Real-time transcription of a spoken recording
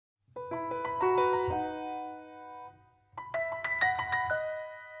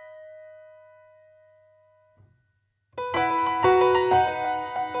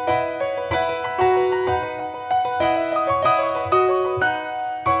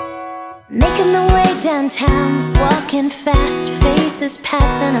Making my way downtown, walking fast, faces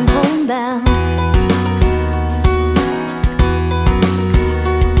pass and I'm homebound.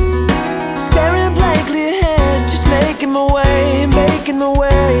 Staring blankly ahead, just making my way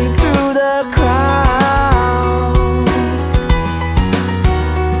through the crowd.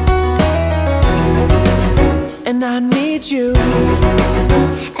 And I need you,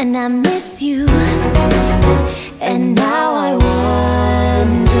 and I miss you, and now I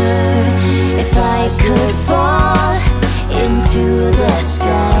wonder if I could fall into the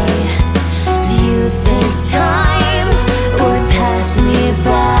sky. Do you think time would pass me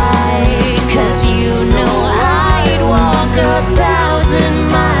by? 'Cause you know I'd walk 1,000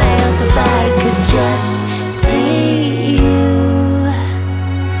 miles if I could just see you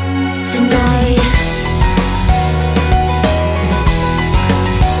tonight.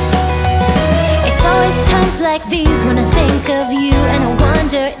 It's always times like these when I think of you, and I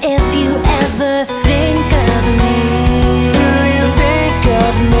wonder if you ever think of me. do you think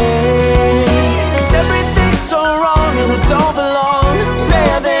of me? 'Cause everything's so wrong and it don't belong,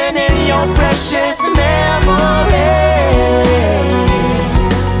 living in your precious memory.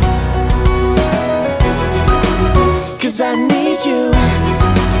 'Cause I need you,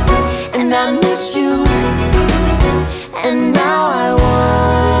 and I miss you, and now I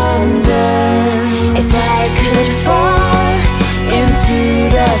wonder If I could fall into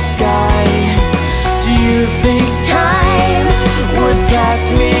the sky. Do you think time would pass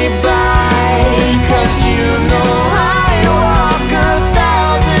me by? 'Cause you know I'd walk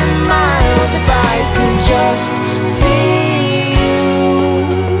 1,000 miles if I could just see you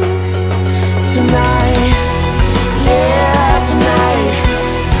tonight. Yeah, tonight.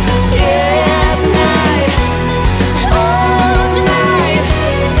 Yeah, tonight. Oh, tonight.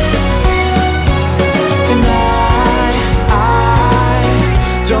 And I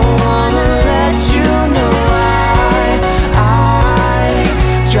don't wanna let you know I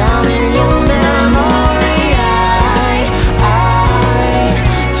drown in your memory. I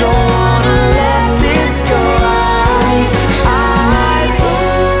don't wanna let this go. I don't.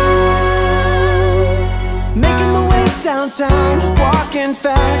 Making my way downtown, walking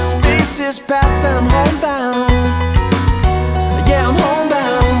fast, faces pass and I'm homebound. Yeah, I'm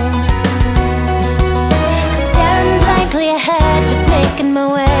homebound. staring blankly ahead, just making my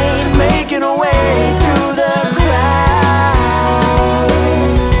way Through the crowd.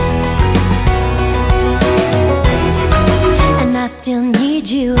 and I still need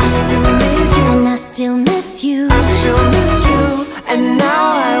you, I still need you, and I still miss you. I still miss you, and now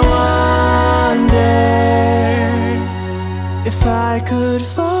I wonder if I could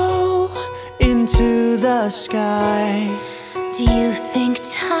fall into the sky. Do you think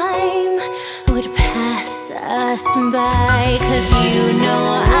time would pass us by? 'Cause you